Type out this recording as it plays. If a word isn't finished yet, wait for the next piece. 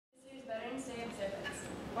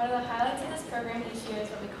One of the highlights of this program each year is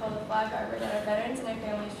what we call the flag arbor that our veterans and their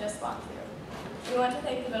families just walked through. We want to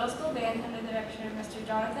thank the middle school band under the direction of Mr.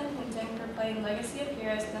 Jonathan Hinton for playing Legacy of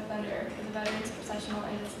Heroes in the Thunder for the Veterans Processional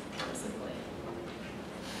and Assembly.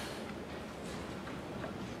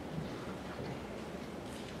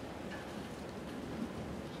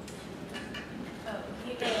 Oh,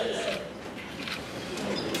 he goes.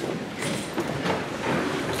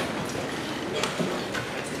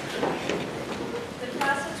 The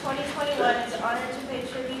class of 2021 is honored to pay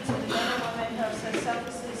tribute to the men and women who have so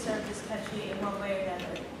selflessly served this country in one way or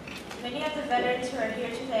another. Many of the veterans who are here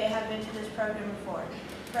today have been to this program before.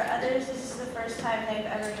 For others, this is the first time they've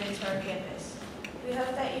ever been to our campus. We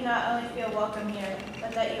hope that you not only feel welcome here,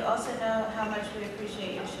 but that you also know how much we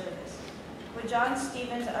appreciate your service. Would John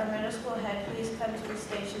Stevens, our middle school head, please come to the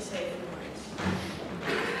stage to say a few words?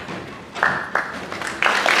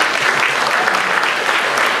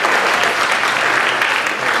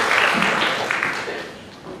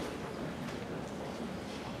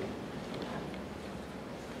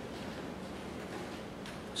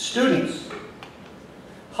 Students,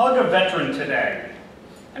 hug a veteran today.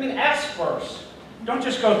 I mean, ask first. Don't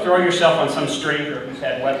just go throw yourself on some stranger who's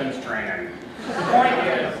had weapons training. The point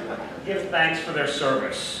is, give thanks for their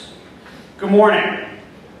service. Good morning.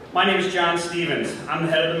 My name is John Stevens. I'm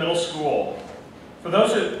the head of the middle school. For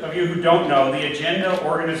those of you who don't know, the agenda,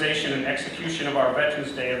 organization, and execution of our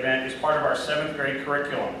Veterans Day event is part of our 7th grade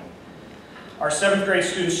curriculum. Our 7th grade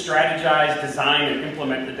students strategize, design, and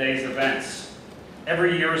implement the day's events.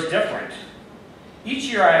 Every year is different. Each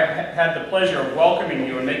year I have had the pleasure of welcoming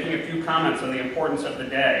you and making a few comments on the importance of the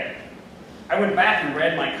day. I went back and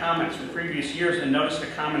read my comments from previous years and noticed a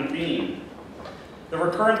common theme. The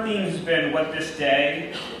recurrent theme has been what this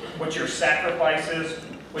day, what your sacrifices,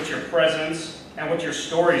 what your presence, and what your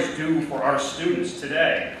stories do for our students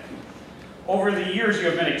today. Over the years, you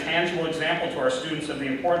have been a tangible example to our students of the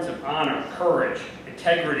importance of honor, courage,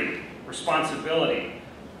 integrity, responsibility,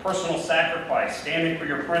 personal sacrifice, standing for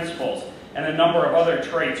your principles, and a number of other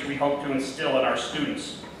traits we hope to instill in our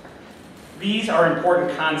students. These are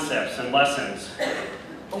important concepts and lessons,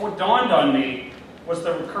 but what dawned on me was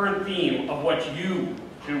the recurrent theme of what you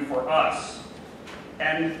do for us.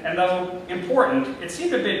 And though important, it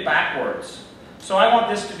seemed a bit backwards. So I want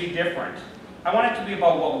this to be different. I want it to be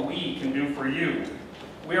about what we can do for you.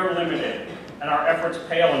 We are limited, and our efforts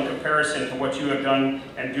pale in comparison to what you have done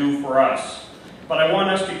and do for us. But I want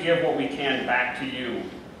us to give what we can back to you.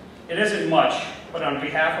 It isn't much, but on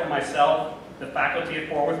behalf of myself, the faculty at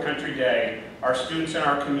Fort Worth Country Day, our students in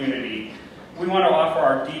our community, we want to offer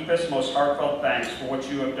our deepest, most heartfelt thanks for what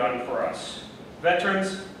you have done for us.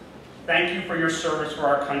 Veterans, thank you for your service for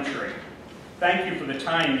our country. Thank you for the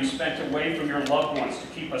time you spent away from your loved ones to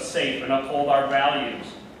keep us safe and uphold our values.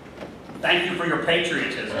 Thank you for your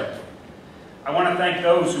patriotism. I want to thank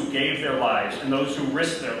those who gave their lives and those who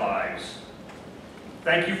risked their lives.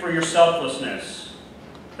 Thank you for your selflessness.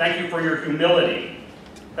 Thank you for your humility.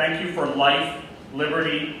 Thank you for life,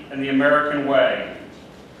 liberty, and the American way.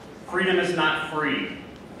 Freedom is not free.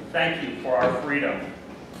 Thank you for our freedom.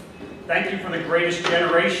 Thank you for the greatest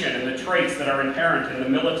generation and the traits that are inherent in the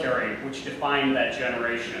military, which define that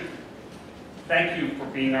generation. Thank you for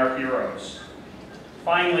being our heroes.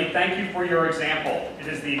 Finally, thank you for your example. It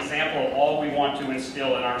is the example of all we want to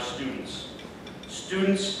instill in our students.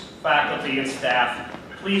 Students, faculty, and staff,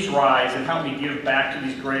 please rise and help me give back to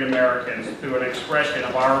these great Americans through an expression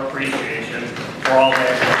of our appreciation for all their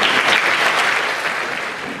efforts.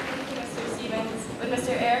 Thank you, Mr. Stevens. Would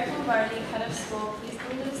Mr. Eric Lombardi, head of school, please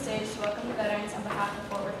come to the stage to welcome the veterans on behalf of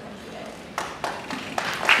Fort Worth Country Day.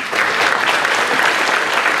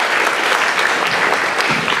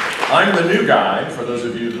 I'm the new guy, for those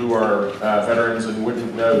of you who are veterans and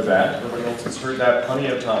wouldn't know that. Everybody else has heard that plenty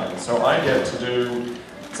of times. So I get to do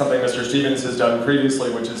something Mr. Stevens has done previously,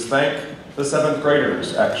 which is thank the 7th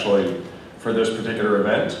graders, actually, for this particular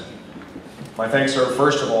event. My thanks are,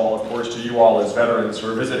 first of all, of course, to you all as veterans who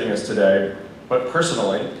are visiting us today, but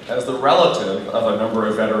personally, as the relative of a number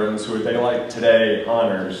of veterans who a day like today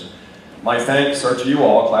honors, my thanks are to you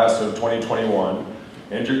all, class of 2021,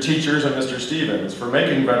 and your teachers and Mr. Stevens for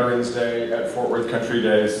making Veterans Day at Fort Worth Country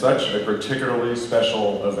Day such a particularly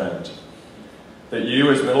special event. That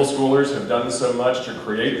you as middle schoolers have done so much to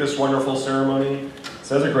create this wonderful ceremony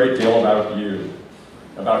says a great deal about you,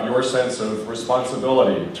 about your sense of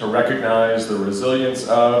responsibility to recognize the resilience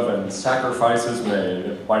of and sacrifices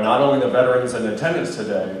made by not only the veterans in attendance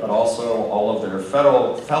today, but also all of their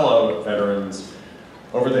fellow veterans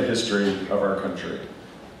over the history of our country.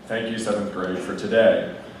 Thank you, 7th grade, for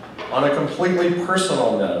today. On a completely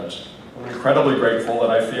personal note, I'm incredibly grateful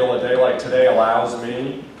that I feel a day like today allows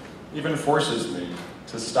me even forces me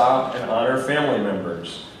to stop and honor family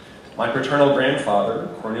members. My paternal grandfather,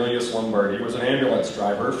 Cornelius Lombardi, was an ambulance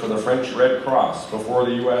driver for the French Red Cross before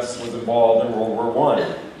the U.S. was involved in World War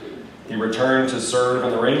I. He returned to serve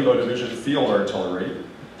in the Rainbow Division Field Artillery,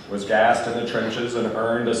 was gassed in the trenches, and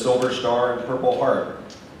earned a Silver Star and Purple Heart.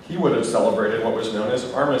 He would have celebrated what was known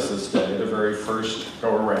as Armistice Day, the very first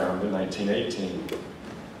go-around in 1918.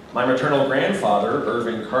 My maternal grandfather,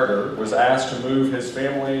 Irving Carter, was asked to move his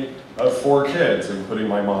family of 4 kids, including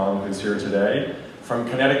my mom, who's here today, from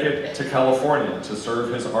Connecticut to California to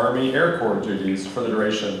serve his Army Air Corps duties for the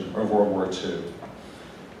duration of World War II.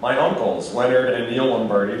 My uncles, Leonard and Neil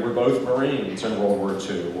Lombardi, were both Marines in World War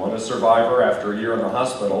II, one a survivor after a year in the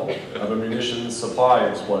hospital of a munitions supply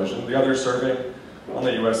explosion, the other serving on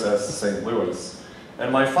the USS St. Louis.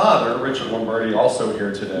 And my father, Richard Lombardi, also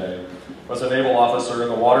here today, was a naval officer in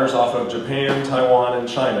the waters off of Japan, Taiwan, and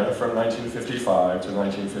China from 1955 to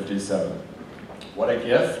 1957. What a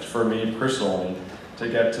gift for me personally to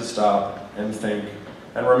get to stop and think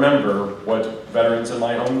and remember what veterans in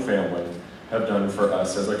my own family have done for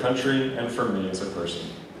us as a country and for me as a person.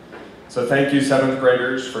 So thank you, 7th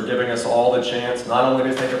graders, for giving us all the chance not only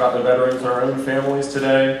to think about the veterans in our own families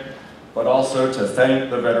today, but also to thank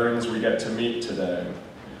the veterans we get to meet today.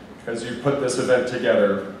 Because you put this event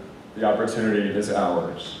together, the opportunity is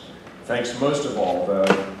ours. Thanks most of all, though,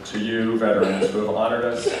 to you, veterans, who have honored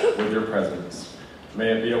us with your presence.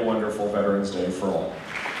 May it be a wonderful Veterans Day for all.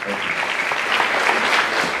 Thank you.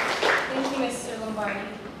 Thank you, Mr. Lombardi.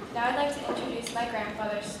 Now I'd like to introduce my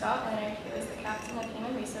grandfather, Scott Leonard, who is the Captain of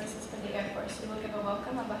Human Resources for the Air Force, who will give a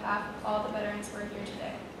welcome on behalf of all the veterans who are here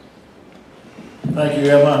today. Thank you,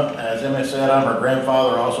 Emma. As Emma said, I'm her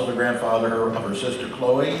grandfather, also the grandfather of her sister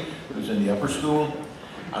Chloe, who's in the upper school.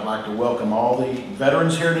 I'd like to welcome all the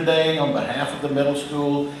veterans here today on behalf of the middle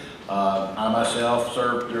school. I myself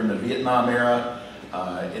served during the Vietnam era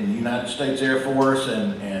in the United States Air Force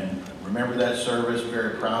and remember that service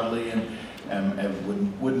very proudly and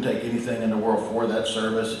wouldn't take anything in the world for that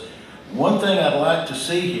service. One thing I'd like to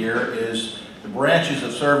see here is the branches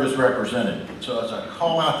of service represented. So as I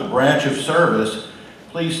call out the branch of service,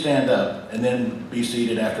 please stand up and then be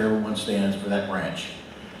seated after everyone stands for that branch.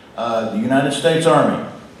 The United States Army.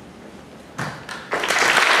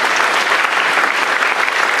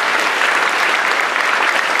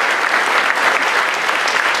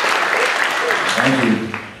 Thank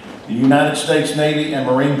you. The United States Navy and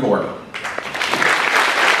Marine Corps.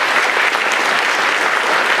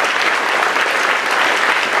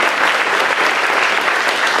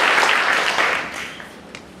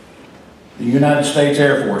 The United States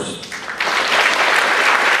Air Force.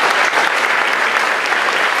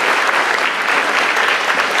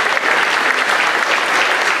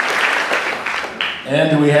 And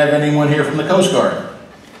do we have anyone here from the Coast Guard?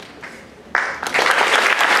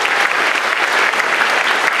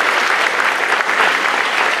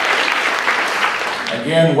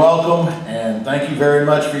 Again, welcome and thank you very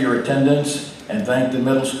much for your attendance, and thank the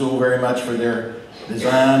middle school very much for their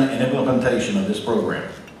design and implementation of this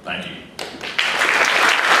program. Thank you.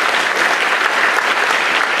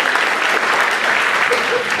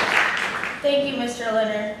 Thank you, Mr.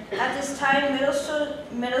 Leonard. At this time,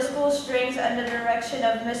 middle school strings under the direction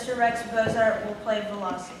of Mr. Rex Bozart will play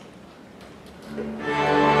Velocity.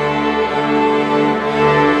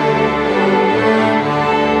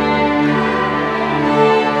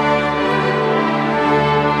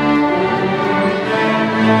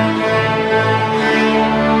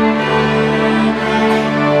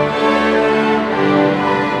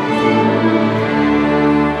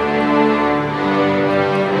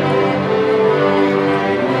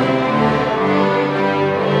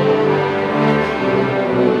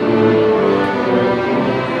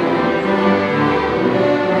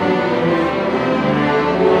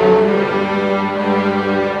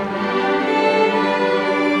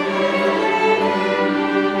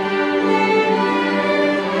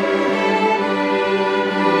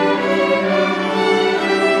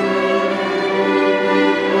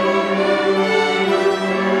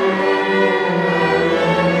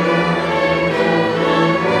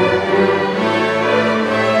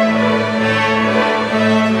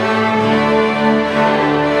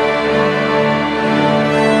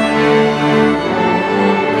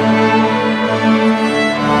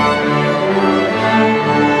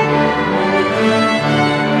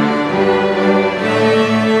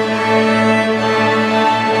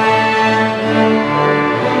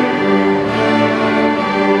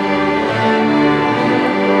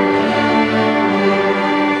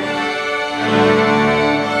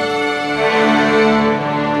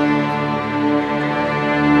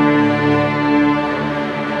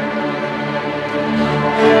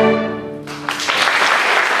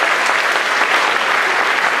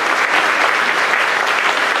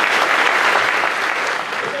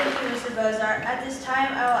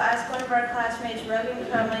 ask one of our classmates, Rogan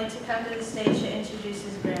Crumley, to come to the stage to introduce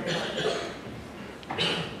his grandmother.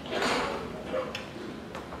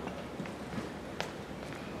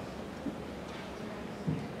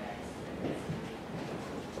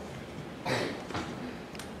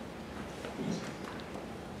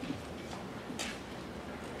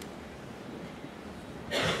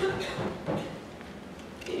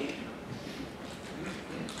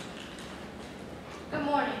 Good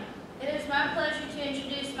morning. It is my pleasure to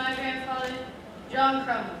introduce my grandfather, John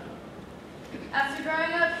Crumley. After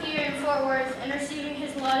growing up here in Fort Worth and receiving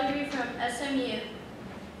his law degree from SMU,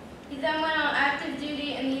 he then went on active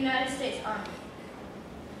duty in the United States Army.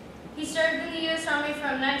 He served in the U.S. Army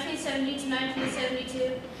from 1970 to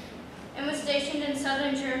 1972 and was stationed in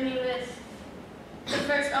southern Germany with the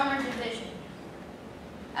 1st Armored Division.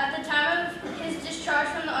 At the time of his discharge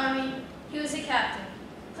from the Army, he was a captain.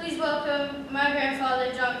 Please welcome my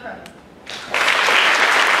grandfather, John Crumley.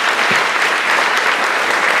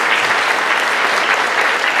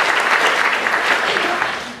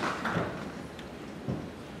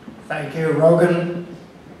 Thank you, Rogan.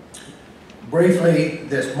 Briefly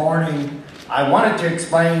this morning, I wanted to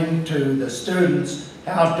explain to the students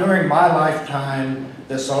how during my lifetime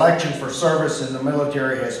the selection for service in the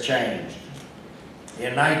military has changed.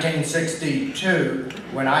 In 1962,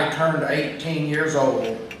 when I turned 18 years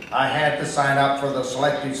old, I had to sign up for the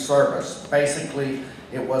selective service. Basically,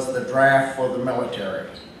 it was the draft for the military.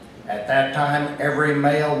 At that time, every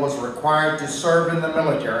male was required to serve in the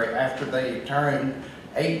military after they turned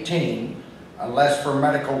 18, unless for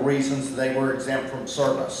medical reasons they were exempt from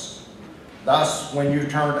service. Thus, when you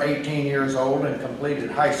turned 18 years old and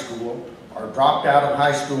completed high school, or dropped out of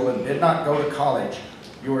high school and did not go to college,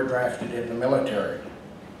 you were drafted in the military.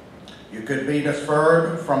 You could be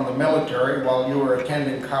deferred from the military while you were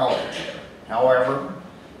attending college. However,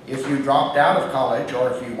 if you dropped out of college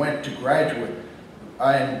or if you went to graduate,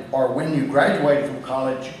 or when you graduated from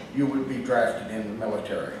college, you would be drafted in the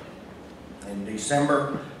military. In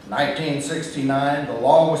December 1969, the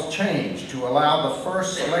law was changed to allow the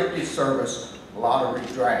first selective service lottery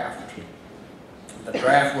draft. The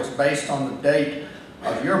draft was based on the date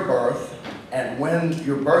of your birth and when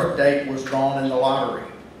your birth date was drawn in the lottery.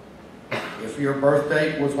 If your birth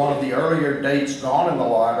date was one of the earlier dates drawn in the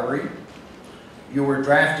lottery, you were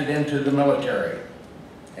drafted into the military.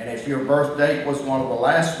 And if your birth date was one of the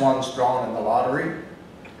last ones drawn in the lottery,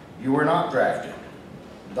 you were not drafted.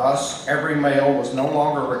 Thus, every male was no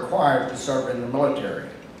longer required to serve in the military.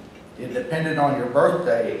 It depended on your birth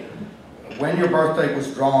date, when your birth date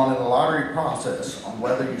was drawn in the lottery process, on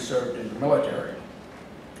whether you served in the military.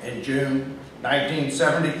 In June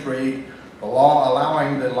 1973, the law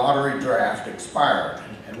allowing the lottery draft expired,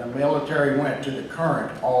 and the military went to the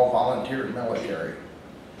current all-volunteer military.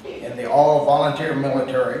 In the all-volunteer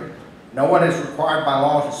military, no one is required by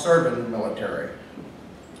law to serve in the military.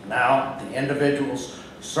 Now, the individuals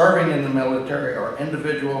serving in the military are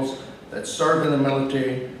individuals that serve in the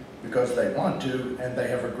military because they want to and they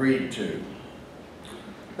have agreed to.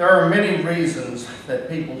 There are many reasons that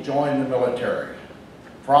people join the military.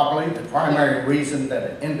 Probably the primary reason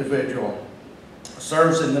that an individual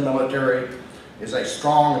serves in the military is a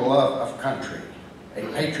strong love of country, a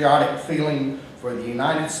patriotic feeling for the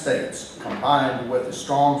United States combined with a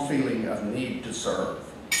strong feeling of need to serve.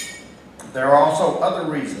 There are also other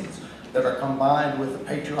reasons that are combined with the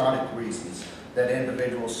patriotic reasons that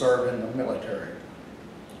individuals serve in the military.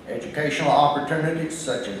 Educational opportunities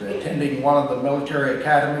such as attending one of the military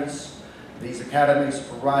academies. These academies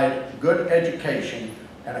provide good education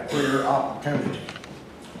and a career opportunity.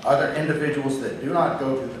 Other individuals that do not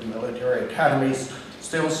go to the military academies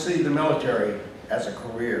still see the military as a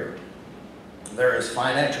career. There is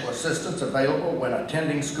financial assistance available when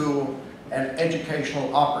attending school and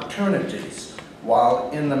educational opportunities while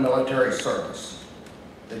in the military service.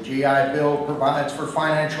 The GI Bill provides for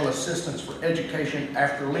financial assistance for education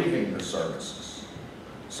after leaving the services.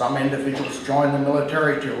 Some individuals join the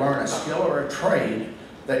military to learn a skill or a trade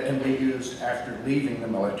that can be used after leaving the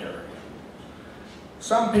military.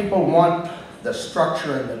 Some people want the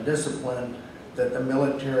structure and the discipline that the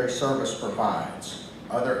military service provides.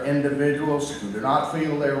 Other individuals who do not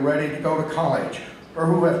feel they're ready to go to college or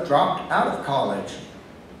who have dropped out of college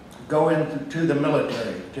go into the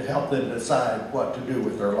military to help them decide what to do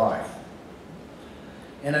with their life.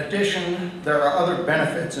 In addition, there are other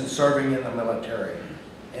benefits in serving in the military.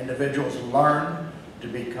 Individuals learn to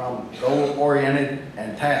become goal-oriented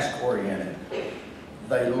and task-oriented.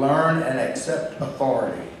 They learn and accept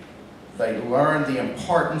authority. They learn the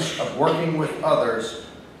importance of working with others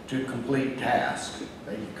to complete tasks.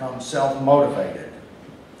 They become self-motivated.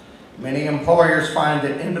 Many employers find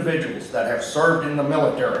that individuals that have served in the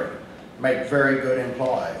military make very good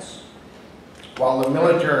employees. While the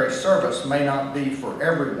military service may not be for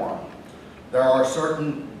everyone, there are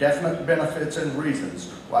certain definite benefits and reasons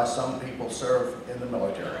why some people serve in the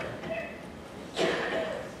military.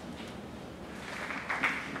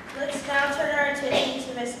 Let's now turn our attention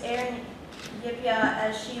to Miss Erin Yipia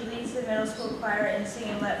as she leads the middle school choir in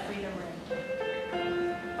singing Let Freedom Ring.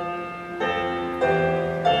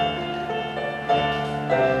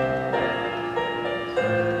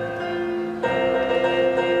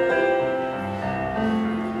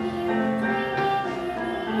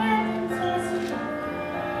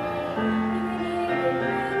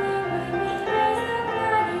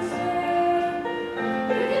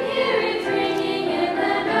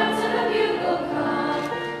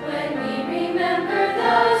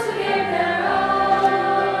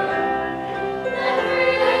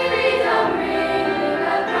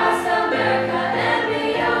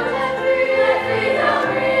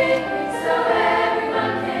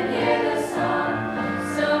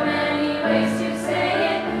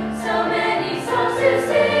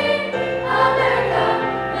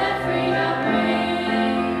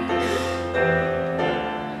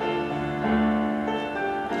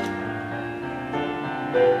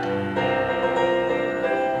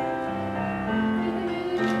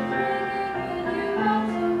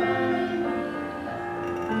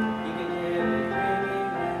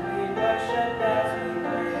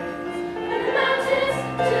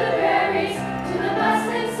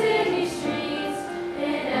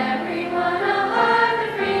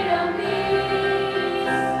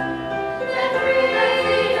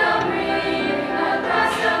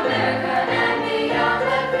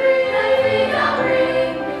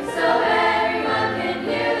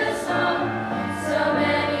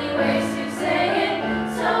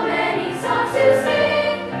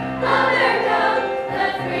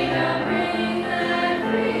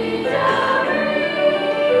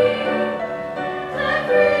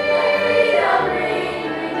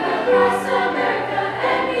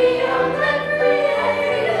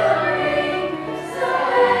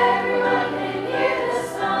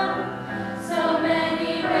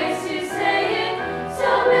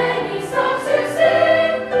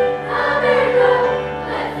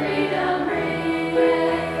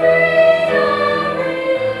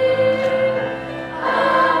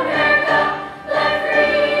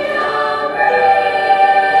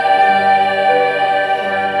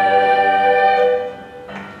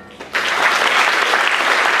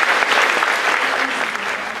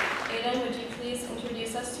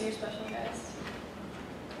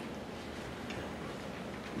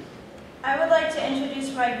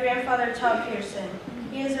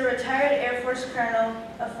 He is a retired Air Force colonel,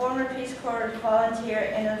 a former Peace Corps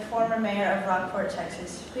volunteer, and a former mayor of Rockport,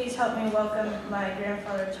 Texas. Please help me welcome my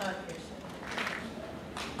grandfather, Todd Pearson.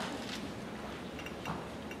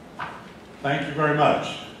 Thank you very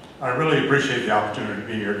much. I really appreciate the opportunity to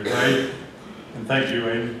be here today, and thank you,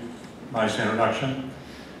 Aiden. Nice introduction.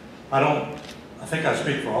 I think I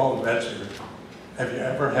speak for all the vets here. Have you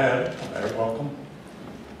ever had a better welcome?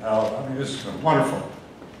 I mean, this is wonderful.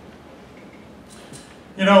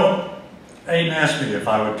 You know, Aiden asked me if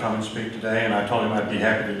I would come and speak today, and I told him I'd be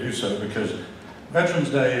happy to do so because Veterans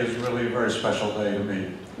Day is really a very special day to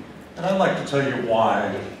me. And I'd like to tell you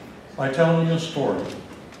why by telling you a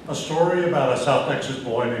story about a South Texas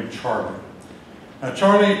boy named Charlie. Now,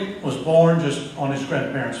 Charlie was born just on his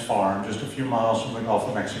grandparents' farm, just a few miles from the Gulf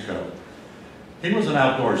of Mexico. He was an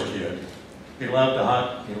outdoors kid. He loved to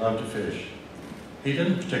hunt, he loved to fish. He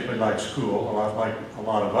didn't particularly like school, like a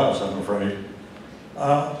lot of us, I'm afraid.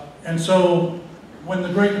 And so when the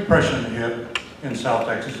Great Depression hit in South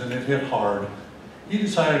Texas, and it hit hard, he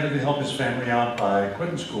decided to help his family out by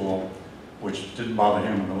quitting school, which didn't bother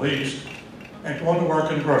him in the least, and going to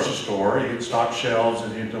work in a grocery store. He'd stock shelves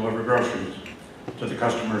and he'd deliver groceries to the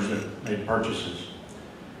customers that made purchases.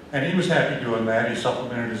 And he was happy doing that. He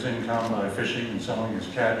supplemented his income by fishing and selling his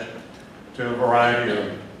catch to a variety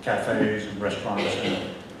of cafes and restaurants and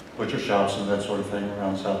butcher shops and that sort of thing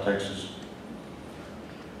around South Texas.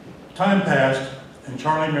 Time passed, and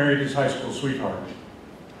Charlie married his high school sweetheart.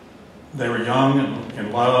 They were young and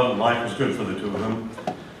in love, and life was good for the two of them.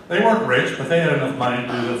 They weren't rich, but they had enough money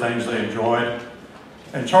to do the things they enjoyed.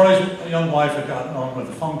 And Charlie's young wife had gotten on with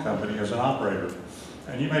the phone company as an operator.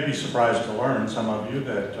 And you may be surprised to learn, some of you,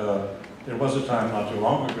 that there was a time not too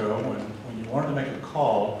long ago when you wanted to make a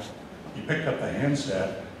call, you picked up the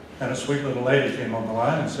handset, and a sweet little lady came on the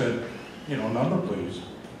line and said, you know, number please.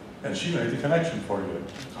 And she made the connection for you.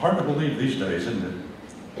 It's hard to believe these days, isn't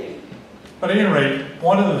it? But at any rate,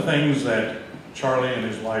 one of the things that Charlie and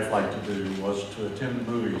his wife liked to do was to attend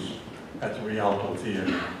the movies at the Rialto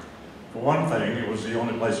Theater. For one thing, it was the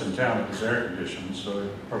only place in town that was air conditioned, so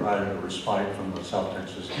it provided a respite from the South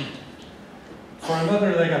Texas heat. For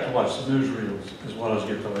another, they got to watch the newsreels as well as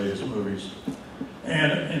get the latest movies.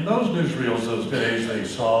 And in those newsreels those days, they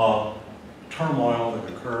saw turmoil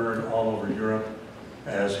that occurred all over Europe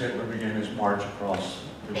as Hitler began his march across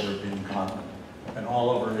the European continent, and all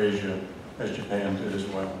over Asia as Japan did as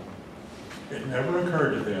well. It never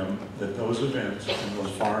occurred to them that those events in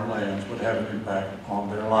those foreign lands would have an impact on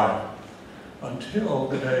their life until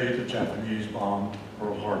the day the Japanese bombed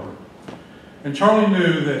Pearl Harbor. And Charlie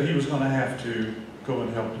knew that he was going to have to go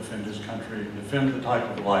and help defend his country, defend the type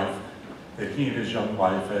of life that he and his young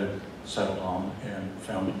wife had settled on and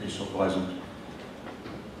found to be so pleasant.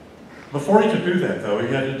 Before he could do that, though,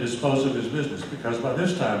 he had to dispose of his business, because by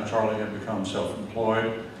this time Charlie had become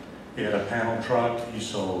self-employed. He had a panel truck. He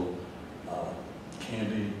sold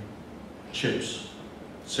candy, chips,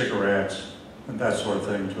 cigarettes, and that sort of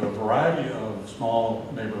thing to a variety of small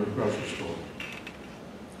neighborhood grocery stores.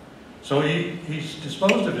 So he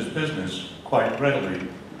disposed of his business quite readily,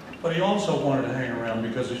 but he also wanted to hang around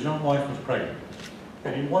because his young wife was pregnant,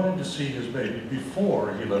 and he wanted to see his baby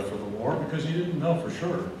before he left for the war, because he didn't know for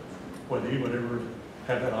sure whether he would ever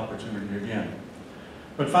have that opportunity again.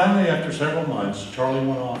 But finally, after several months, Charlie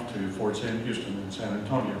went off to Fort Sam Houston in San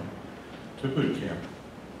Antonio to boot camp.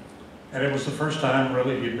 And it was the first time,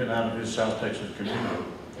 really, he'd been out of his South Texas community.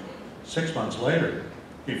 6 months later,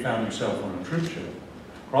 he found himself on a troop ship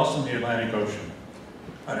crossing the Atlantic Ocean,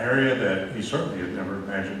 an area that he certainly had never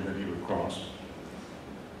imagined that he would cross.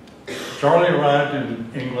 Charlie arrived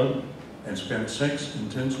in England and spent 6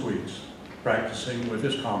 intense weeks practicing with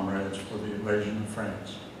his comrades for the invasion of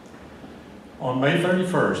France. On May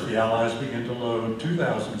 31st, the Allies began to load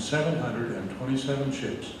 2,727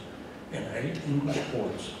 ships in 8 English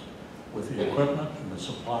ports with the equipment and the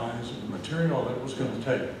supplies and the material that it was going to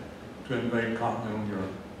take to invade continental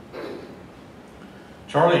Europe.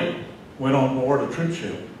 Charlie went on board a troop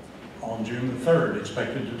ship on June the 3rd,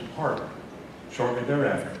 expected to depart shortly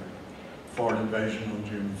thereafter for an invasion on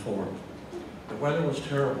June the 4th. The weather was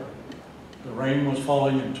terrible. The rain was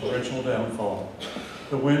falling in torrential downfall.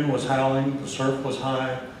 The wind was howling, the surf was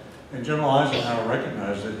high, and General Eisenhower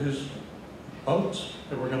recognized that his boats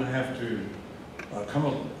that were going to have to come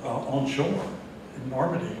on shore in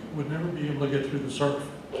Normandy would never be able to get through the surf.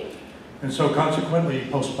 And so consequently,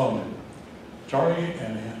 he postponed it. Charlie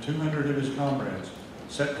and 200 of his comrades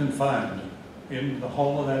sat confined in the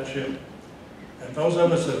hull of that ship. And those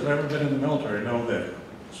of us that have ever been in the military know that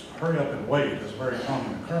hurry up and wait is a very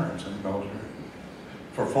common occurrence in the military.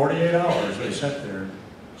 For 48 hours, they sat there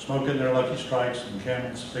smoking their Lucky Strikes and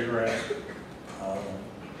Camel cigarettes,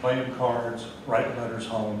 playing cards, writing letters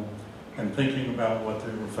home, and thinking about what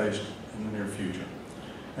they were faced in the near future.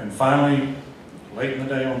 And finally, late in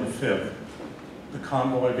the day on the 5th, the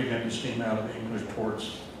convoy began to steam out of the English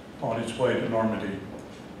ports on its way to Normandy.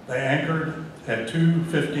 They anchored at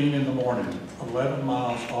 2:15 in the morning, 11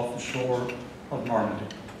 miles off the shore of Normandy,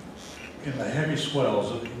 in the heavy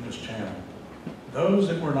swells of the English Channel. Those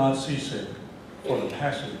that were not seasick for the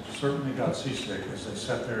passage certainly got seasick as they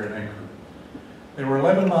sat there at anchor. They were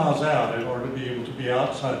 11 miles out in order to be able to be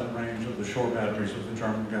outside the range of the shore batteries of the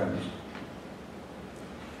German guns.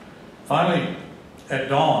 Finally, at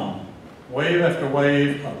dawn, wave after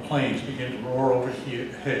wave of planes began to roar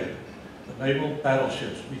overhead. The naval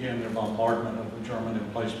battleships began their bombardment of the German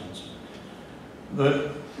emplacements.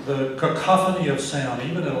 The cacophony of sound,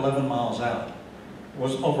 even at 11 miles out,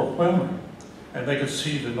 was overwhelming. And they could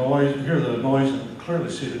see the noise, hear the noise, and clearly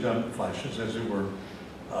see the gun flashes as they were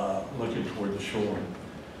looking toward the shore.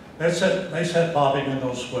 They sat bobbing in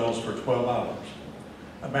those swells for 12 hours,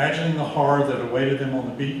 imagining the horror that awaited them on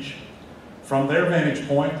the beach. From their vantage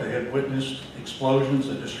point, they had witnessed explosions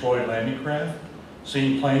that destroyed landing craft,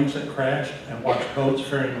 seen planes that crashed, and watched boats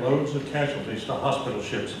carrying loads of casualties to hospital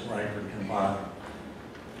ships that were anchored nearby.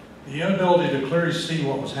 The inability to clearly see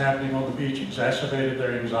what was happening on the beach exacerbated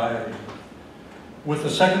their anxiety. With the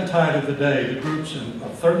second tide of the day, the groups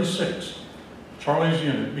of 36, Charlie's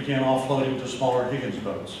unit began offloading to smaller Higgins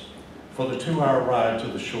boats for the 2-hour ride to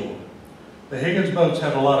the shore. The Higgins boats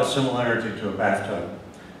had a lot of similarity to a bathtub.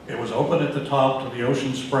 It was open at the top to the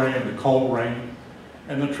ocean spray and the cold rain,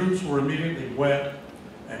 and the troops were immediately wet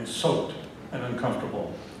and soaked and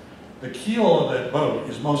uncomfortable. The keel of that boat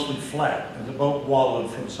is mostly flat, and the boat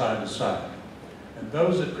wallowed from side to side. And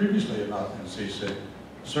those that previously had not been seasick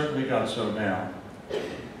certainly got so now.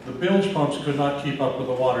 The bilge pumps could not keep up with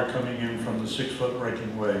the water coming in from the 6-foot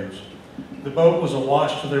breaking waves. The boat was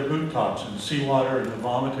awash to their boot tops in seawater and the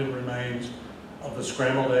vomited remains of the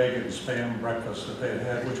scrambled egg and Spam breakfast that they had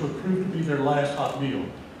had, which would prove to be their last hot meal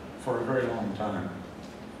for a very long time.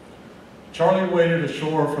 Charlie waded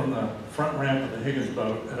ashore from the front ramp of the Higgins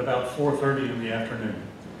boat at about 4:30 in the afternoon.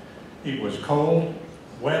 He was cold,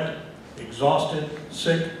 wet, exhausted,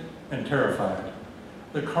 sick, and terrified.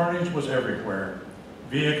 The carnage was everywhere.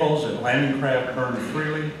 Vehicles and landing craft burned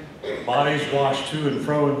freely, bodies washed to and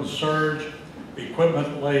fro in the surge,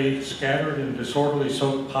 equipment lay scattered in disorderly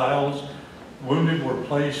soaked piles, wounded were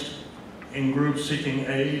placed in groups seeking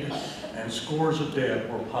aid, and scores of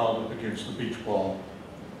dead were piled up against the beach wall.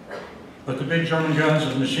 But the big German guns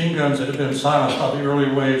and machine guns that had been silenced by the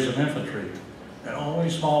early waves of infantry, and only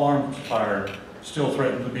small arms fire still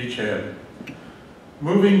threatened the beachhead.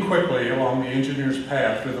 Moving quickly along the engineer's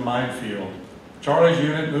path through the minefield, Charlie's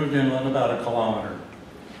unit moved inland about a kilometer.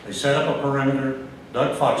 They set up a perimeter,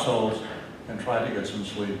 dug foxholes, and tried to get some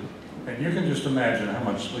sleep. And you can just imagine how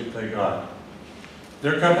much sleep they got.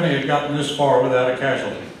 Their company had gotten this far without a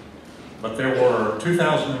casualty, but there were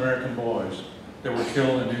 2,000 American boys that were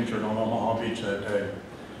killed and injured on Omaha Beach that day.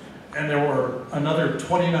 And there were another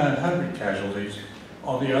 2,900 casualties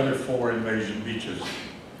on the other 4 invasion beaches.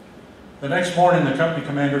 The next morning, the company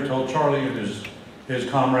commander told Charlie and his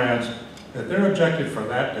comrades that their objective for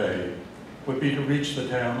that day would be to reach the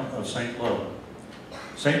town of St. Lo.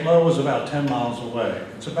 St. Lo was about 10 miles away.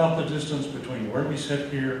 It's about the distance between where we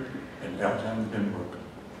sit here and downtown Benbrook.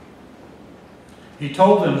 He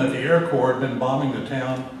told them that the Air Corps had been bombing the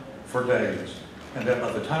town for days, and that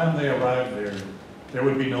by the time they arrived there, there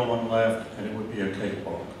would be no one left and it would be a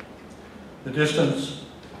cakewalk. The distance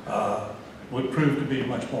would prove to be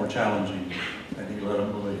much more challenging than he let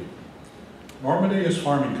them believe. Normandy is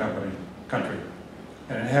farming country,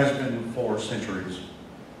 and it has been for centuries.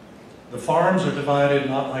 The farms are divided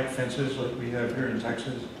not like fences like we have here in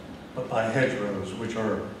Texas, but by hedgerows, which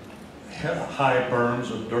are high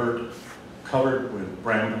berms of dirt covered with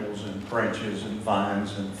brambles and branches and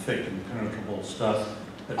vines and thick impenetrable stuff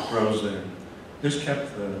that grows there. This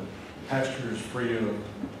kept the pastures free of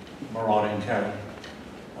marauding cattle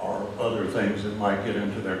or other things that might get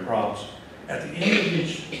into their crops. At the end of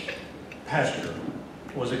each pasture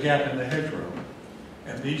was a gap in the hedgerow,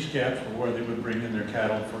 and these gaps were where they would bring in their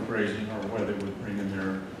cattle for grazing or where they would bring in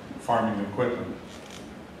their farming equipment.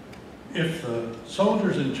 If the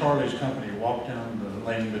soldiers in Charlie's company walked down the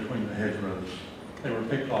lane between the hedgerows, they were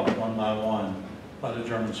picked off one by one by the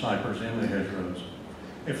German snipers in the hedgerows.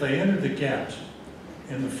 If they entered the gaps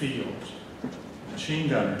in the fields, machine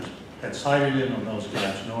gunners had sighted in on those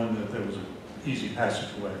gaps knowing that there was an easy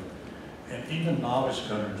passageway. And even novice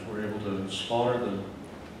gunners were able to slaughter the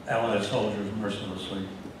Allied soldiers mercilessly.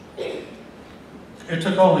 It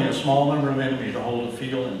took only a small number of enemy to hold a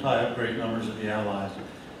field and tie up great numbers of the Allies.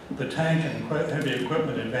 The tank and heavy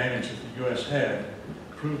equipment advantage that the U.S. had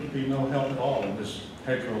proved to be no help at all in this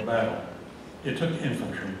hedgerow battle. It took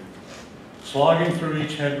infantry, slogging through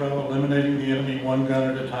each hedgerow, eliminating the enemy one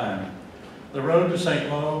gun at a time. The road to St.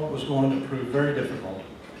 Lo was going to prove very difficult.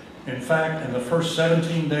 In fact, in the first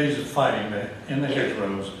 17 days of fighting in the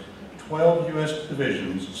hedgerows, 12 U.S.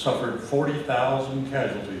 divisions suffered 40,000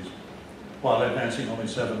 casualties while advancing only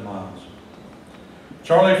 7 miles.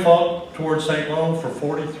 Charlie fought toward St. Lo for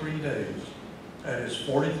 43 days. That is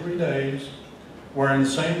 43 days wearing the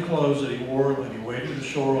same clothes that he wore when he waded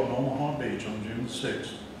ashore on Omaha Beach on June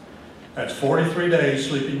 6th. That's 43 days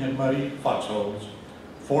sleeping in muddy foxholes,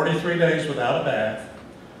 43 days without a bath,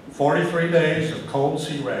 43 days of cold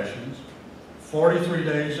sea rations, 43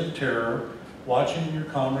 days of terror, watching your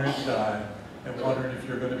comrades die and wondering if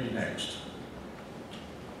you're going to be next.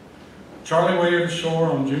 Charlie waded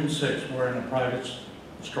ashore on June 6th wearing a private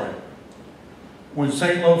stripe. When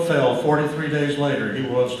St. Lo fell 43 days later, he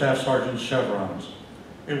wore Staff Sergeant's chevrons.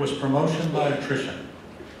 It was promotion by attrition.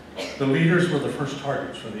 The leaders were the first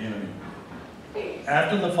targets for the enemy.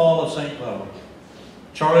 After the fall of St. Lo,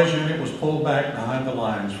 Charlie's unit was pulled back behind the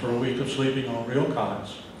lines for a week of sleeping on real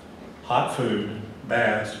cots, hot food,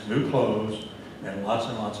 baths, new clothes, and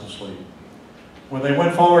lots of sleep. When they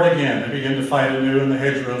went forward again, they began to fight anew in the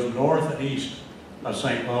hedgerows north and east of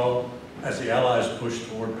St. Lo as the Allies pushed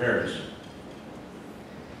toward Paris.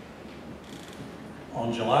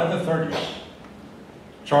 On July the 30th,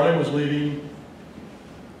 Charlie was leading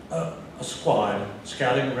a squad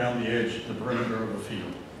scouting around the edge, the perimeter of a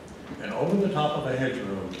field. And over the top of a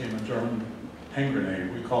hedgerow came a German hand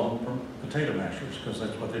grenade. We called them potato mashers because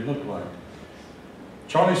that's what they looked like.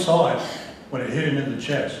 Charlie saw it when it hit him in the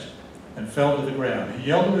chest and fell to the ground. He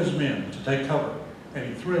yelled at his men to take cover, and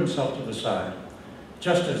he threw himself to the side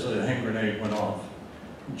just as the hand grenade went off.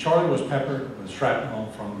 And Charlie was peppered with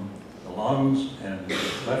shrapnel from the lungs and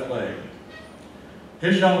his left leg.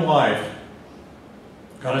 His young wife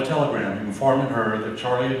got a telegram informing her that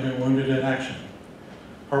Charlie had been wounded in action.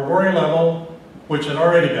 Her worry level, which had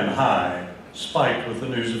already been high, spiked with the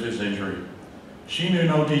news of his injury. She knew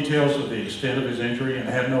no details of the extent of his injury and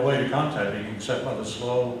had no way to contact him except by the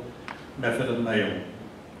slow method of mail.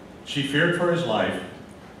 She feared for his life.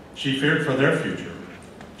 She feared for their future.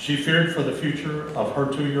 She feared for the future of her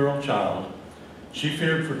 2-year-old child. She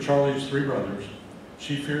feared for Charlie's 3 brothers.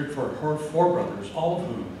 She feared for her 4 brothers, all of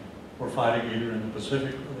whom were fighting either in the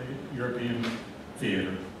Pacific or the European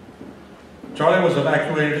theater. Charlie was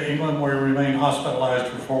evacuated to England, where he remained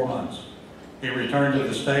hospitalized for 4 months. He returned to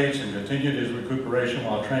the States and continued his recuperation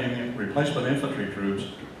while training replacement infantry troops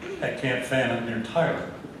at Camp Fannin near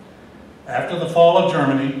Tyler. After the fall of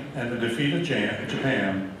Germany and the defeat of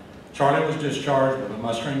Japan, Charlie was discharged with a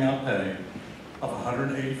mustering out pay of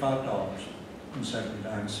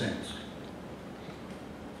 $185.79.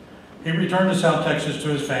 He returned to South Texas to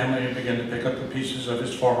his family and began to pick up the pieces of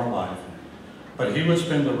his former life. But he would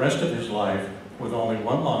spend the rest of his life with only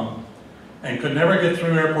 1 lung and could never get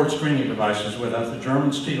through airport screening devices without the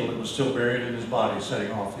German steel that was still buried in his body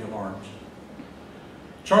setting off the alarms.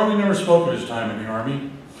 Charlie never spoke of his time in the Army.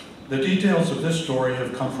 The details of this story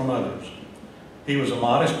have come from others. He was a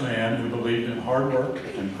modest man who believed in hard work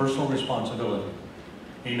and personal responsibility.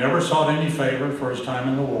 He never sought any favor for his time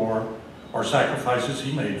in the war or sacrifices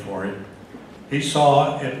he made for it. He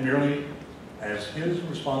saw it merely as his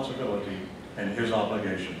responsibility and his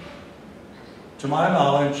obligation. To my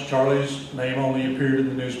knowledge, Charlie's name only appeared in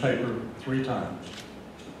the newspaper 3 times.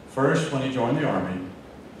 First, when he joined the Army.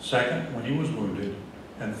 Second, when he was wounded.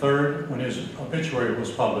 And third, when his obituary was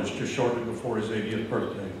published just shortly before his 80th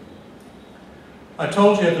birthday. I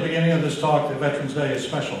told you at the beginning of this talk that Veterans Day is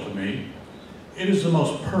special to me. It is the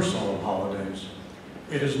most personal of holidays.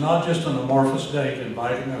 It is not just an amorphous date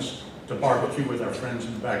inviting us to barbecue with our friends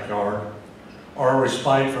in the backyard or a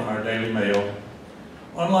respite from our daily mail.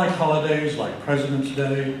 Unlike holidays like President's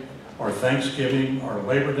Day or Thanksgiving or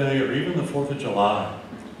Labor Day or even the 4th of July,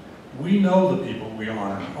 we know the people we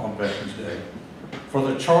honor on Veterans Day. For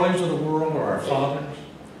the Charlies of the world are our fathers,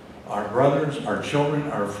 our brothers, our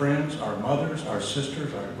children, our friends, our mothers, our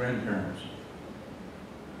sisters, our grandparents.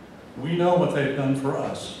 We know what they've done for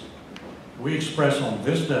us. We express on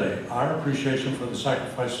this day our appreciation for the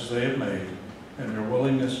sacrifices they have made and their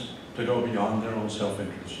willingness to go beyond their own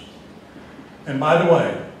self-interest. And by the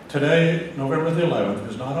way, today, November the 11th,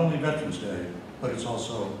 is not only Veterans Day, but it's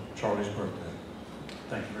also Charlie's birthday.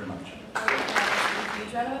 Thank you very much. A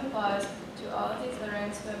huge round of applause to all of these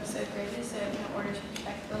veterans who have so greatly served in order to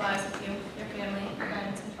protect the lives of you, your family,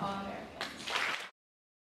 friends, and